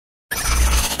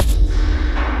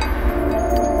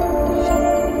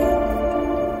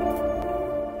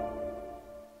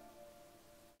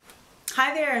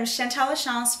Hi there, I'm Chantale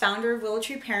Lachance, founder of Willow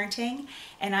Parenting,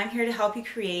 and I'm here to help you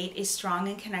create a strong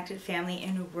and connected family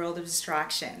in a world of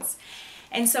distractions.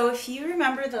 And so if you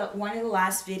remember one of the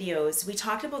last videos, we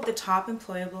talked about the top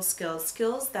employable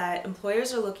skills that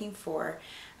employers are looking for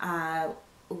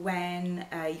when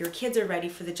your kids are ready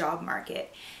for the job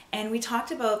market. And we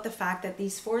talked about the fact that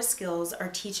these 4 skills are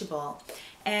teachable.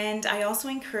 And I also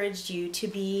encouraged you to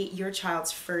be your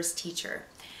child's first teacher.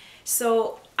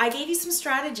 So I gave you some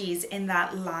strategies in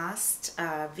that last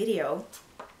video,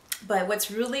 but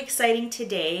what's really exciting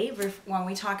today when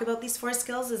we talk about these 4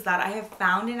 skills is that I have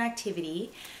found an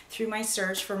activity through my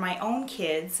search for my own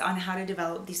kids on how to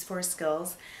develop these 4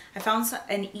 skills. I found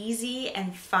an easy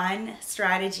and fun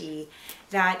strategy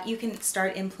that you can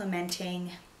start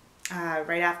implementing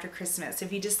right after Christmas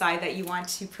if you decide that you want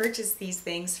to purchase these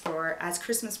things as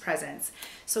Christmas presents.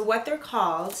 So what they're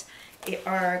called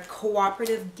are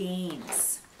cooperative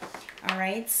games. All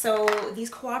right, so these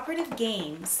cooperative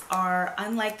games are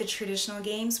unlike the traditional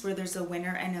games where there's a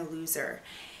winner and a loser.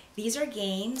 These are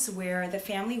games where the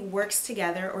family works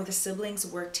together or the siblings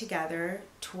work together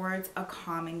towards a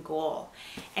common goal.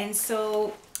 And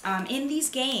so in these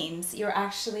games, you're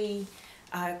actually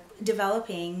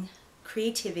developing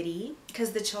creativity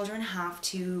because the children have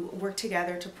to work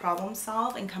together to problem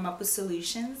solve and come up with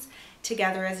solutions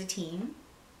together as a team.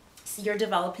 You're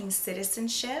developing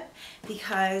citizenship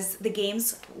because the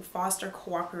games foster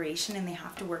cooperation and they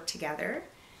have to work together.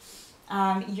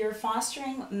 You're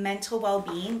fostering mental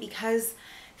well-being because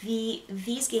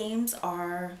these games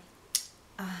are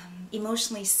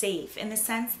emotionally safe in the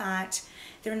sense that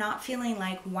they're not feeling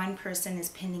like one person is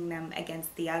pinning them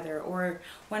against the other or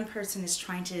one person is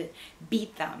trying to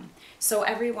beat them. So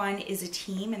everyone is a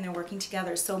team and they're working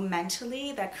together. So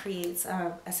mentally that creates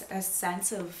a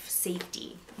sense of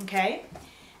safety, okay?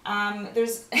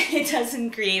 It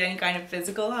doesn't create any kind of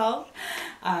physical health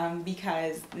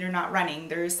because they're not running,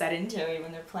 they're sedentary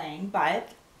when they're playing. But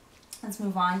let's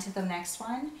move on to the next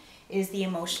one, is the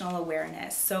emotional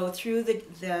awareness. So through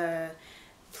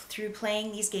through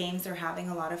playing these games, they're having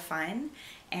a lot of fun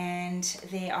and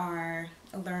they are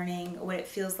learning what it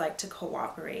feels like to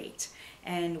cooperate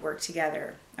and work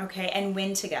together, okay, and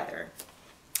win together.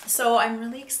 So I'm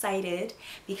really excited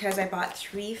because I bought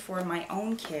 3 for my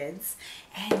own kids,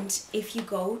 and if you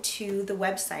go to the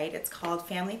website, it's called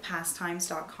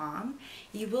familypastimes.com,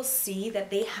 you will see that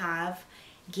they have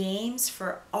games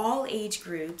for all age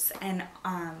groups and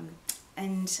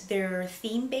they're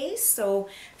theme-based. So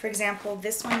for example,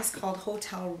 this one is called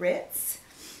Hotel Ritz.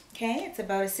 Okay, it's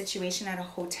about a situation at a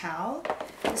hotel.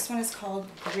 This one is called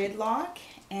Gridlock,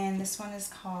 and this one is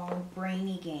called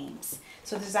Brainy Games.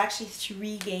 So there's actually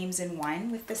 3 games in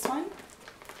one with this one.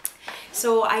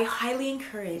 So I highly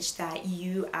encourage that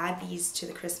you add these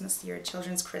to your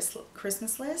children's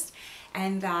Christmas list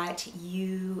and that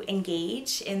you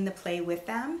engage in the play with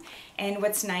them. And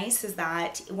what's nice is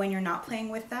that when you're not playing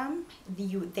with them,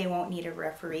 they won't need a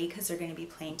referee because they're going to be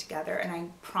playing together. And I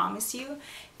promise you,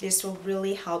 this will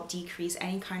really help decrease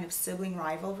any kind of sibling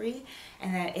rivalry,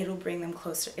 and that it'll bring them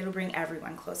closer. It'll bring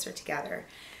everyone closer together.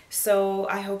 So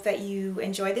I hope that you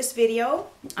enjoy this video.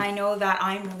 I know that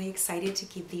I'm really excited to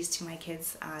give these to my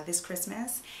kids this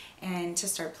Christmas and to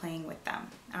start playing with them.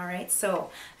 All right, so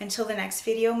until the next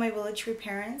video, my Willow True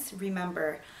parents,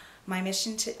 remember, my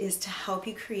mission is to help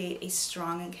you create a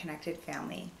strong and connected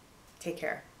family. Take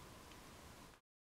care.